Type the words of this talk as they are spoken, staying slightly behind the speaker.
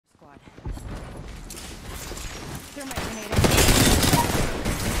Thermite grenade.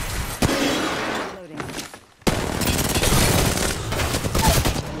 Loading.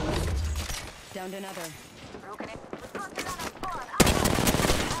 Downed another. Broken it.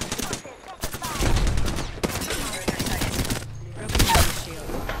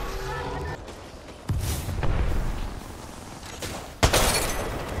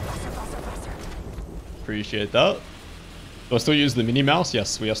 Appreciate that. Do I still use the mini mouse?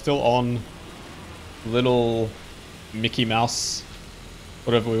 Yes, we are still on little Mickey Mouse,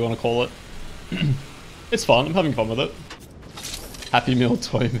 whatever we want to call it. It's fun. I'm having fun with it. Happy Meal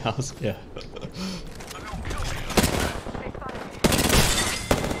toy mouse. Yeah.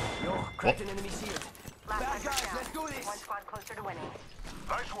 Cracked an enemy shield. Bad guys, let's do this. One squad closer to winning.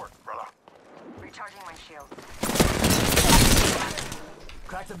 Nice work, brother. Recharging my shield.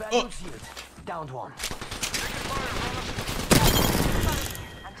 Cracked a bad shield. Downed one.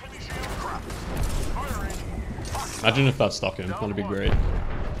 Imagine if that stuck him. That'd be great.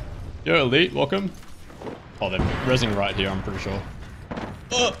 Yo, Elite, welcome. Oh, they're rezzing right here, I'm pretty sure.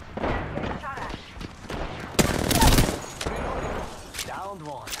 Downed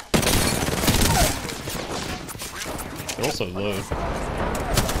one. They're also low.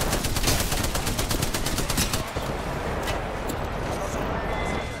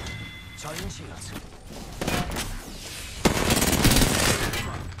 Charging shields.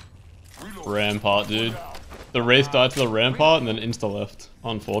 Rampart, dude. The Wraith died to the Rampart and then insta-left.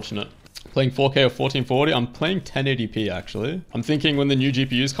 Unfortunate. Playing 4K or 1440? I'm playing 1080p actually. I'm thinking when the new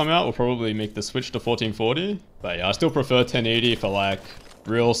GPUs come out, we'll probably make the switch to 1440. But yeah, I still prefer 1080 for like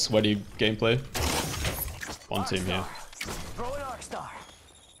real sweaty gameplay. One team here. Throwing arc star.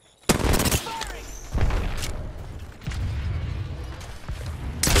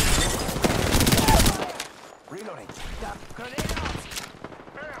 Reloading. Grenade out.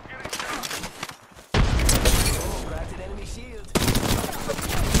 Oh, cracked an enemy shield.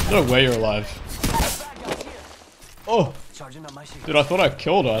 No way you're alive. Oh! Charging on my shield. Dude, I thought I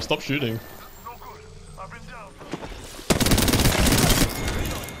killed her. I stopped shooting. No good. I've been down.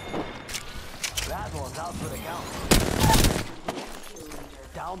 That one's out for the count.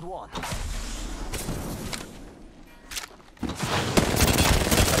 Downed one.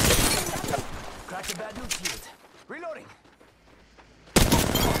 Cracked a bad loot shield. Reloading.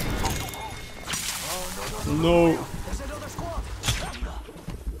 Oh, No. There's another squad.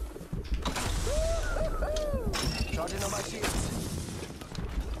 Charging on my shields.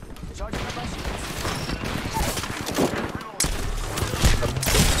 Charging on my shields.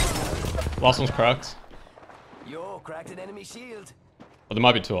 Last one's cracked. Yo, cracked an enemy shield. Oh, there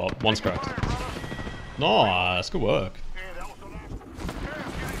might be two up. One's cracked. Nice. Good work.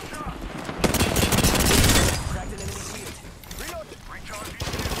 Cracked an enemy shield. Reload.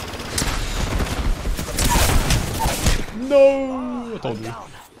 No! I told you. Down.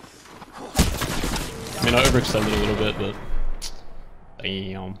 I mean, I overextended a little bit, but...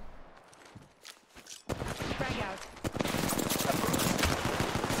 Damn. Frag out.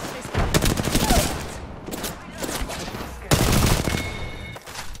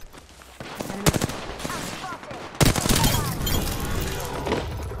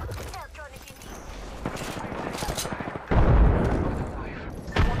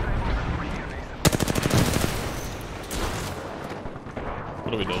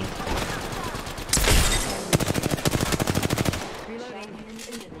 What are we doing? Reloading.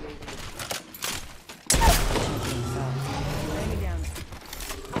 Enemy down.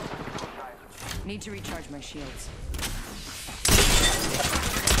 Need to recharge my shields.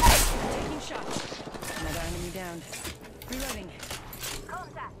 Taking shots. Another enemy down. Reloading.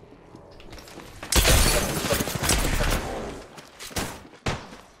 Reloading.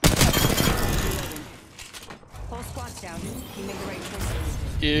 Whole squad's down. You made the right choices.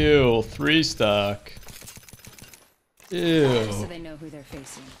 Ew, 3-stack. Ew. So they know who they're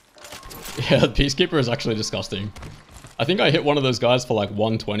facing. Yeah, Peacekeeper is actually disgusting. I think I hit one of those guys for like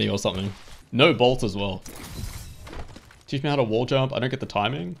 120 or something. No bolt as well. Teach me how to wall jump. I don't get the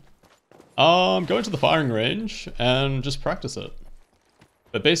timing. Go into the firing range and just practice it.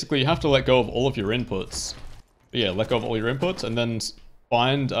 But basically you have to let go of all of your inputs. But yeah, let go of all your inputs and then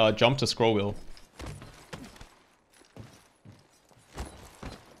find jump to scroll wheel.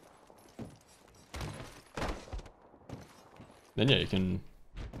 Then yeah, you can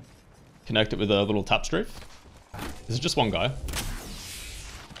connect it with a little tap strafe. Is it just one guy?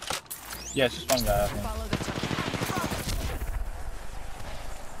 Yeah, it's just one guy, I think. Follow the tunnel.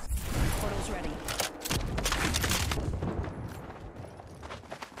 Portal's ready.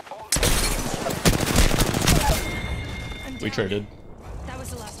 We traded. That was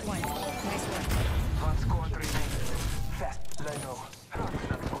the last one. Nice work. One squad remains. Fat, Leno.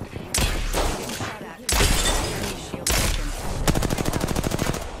 Getting shot at. Enemy shield broken.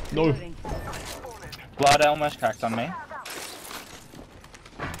 No. Reloading. Blood almost cracked on me.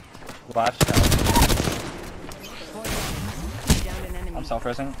 Life's down. Down an enemy. I'm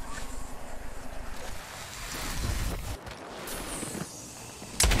self-resing.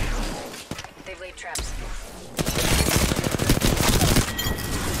 They've laid traps.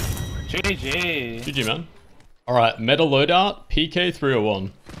 GG. GG, man. Alright, meta loadout, PK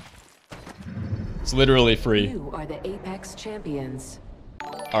 301. It's literally free. You are the Apex champions.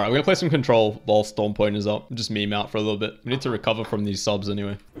 Alright, we're gonna play some control while Storm Point is up. Just meme out for a little bit. We need to recover from these subs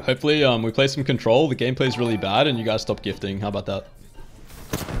anyway. Hopefully, we play some control. The gameplay is really bad and you guys stop gifting. How about that?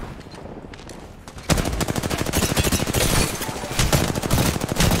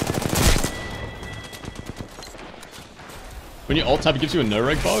 When you alt tab, it gives you a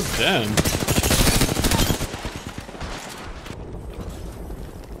no-reg bug? Damn.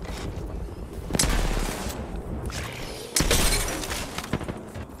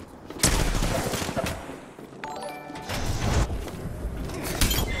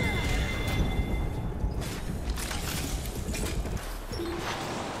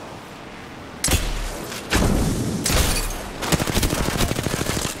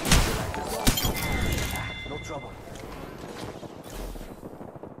 No trouble.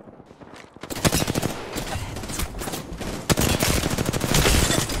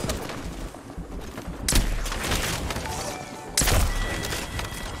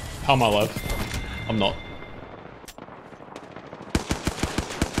 How am I alive? I'm not.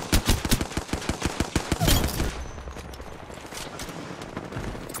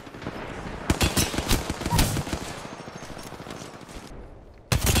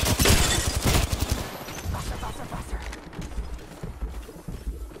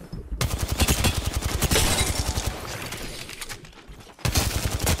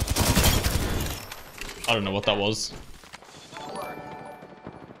 I don't know what that was.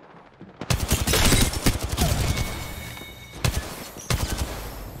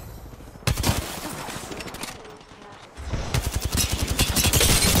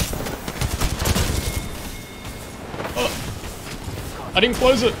 I didn't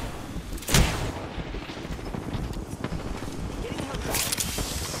close it.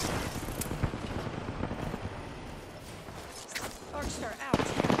 Arcstar out.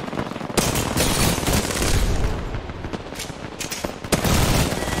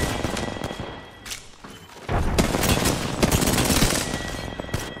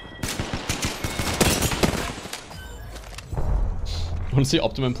 Want to see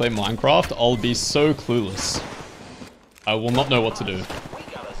Optimum play Minecraft? I'll be so clueless. I will not know what to do. They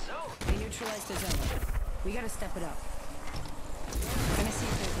neutralized the zone. We gotta step it up. I'm gonna see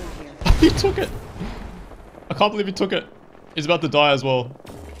if there's loot here. He took it. I can't believe he took it. He's about to die as well.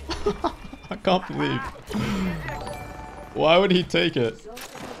 I can't believe. Why would he take it?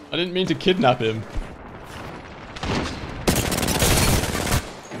 I didn't mean to kidnap him.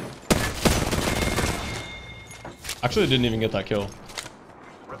 Actually, I didn't even get that kill.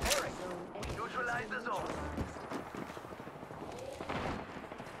 Repairing. Neutralize the zone.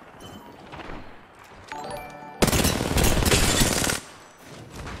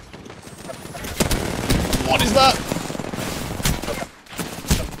 What is that?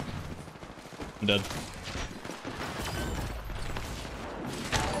 I'm dead.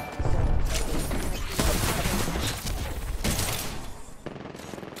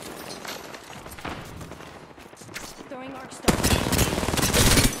 Throwing Arcstar.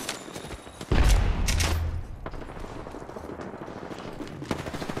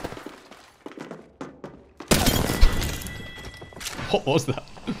 What was that?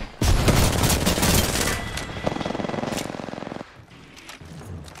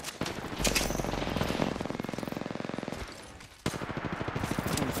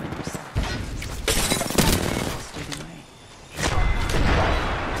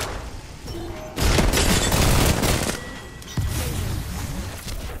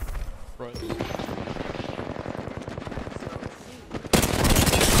 Right.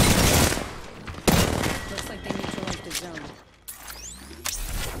 Looks like they neutralized the zone.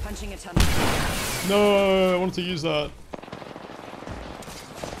 Punching a tunnel. No, I wanted to use that.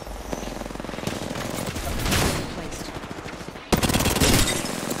 Placed.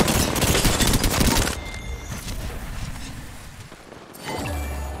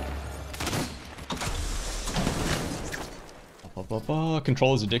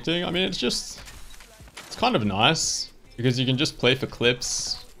 Control is addicting. I mean, it's kind of nice because you can just play for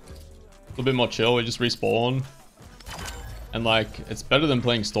clips. A little bit more chill. We just respawn. And like, it's better than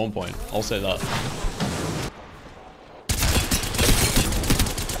playing Storm Point. I'll say that.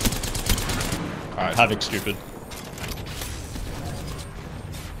 Alright, Havoc stupid.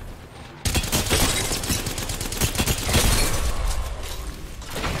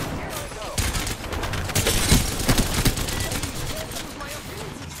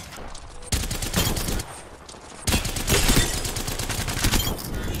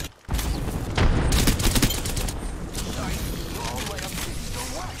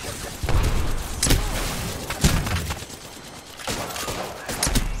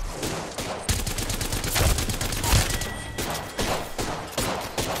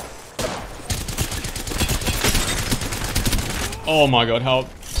 Oh my god, how...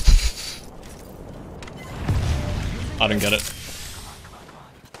 I don't get it.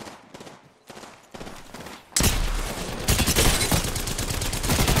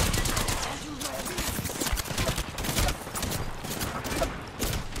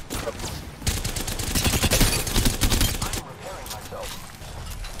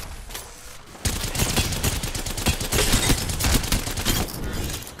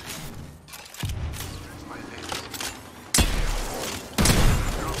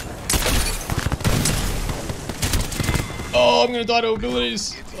 Oh, I'm gonna die to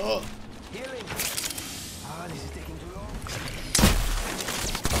abilities. Oh. Healing. Ah, this is taking too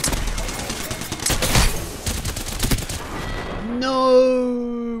long.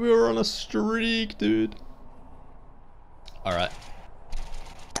 No, we were on a streak, dude. All right.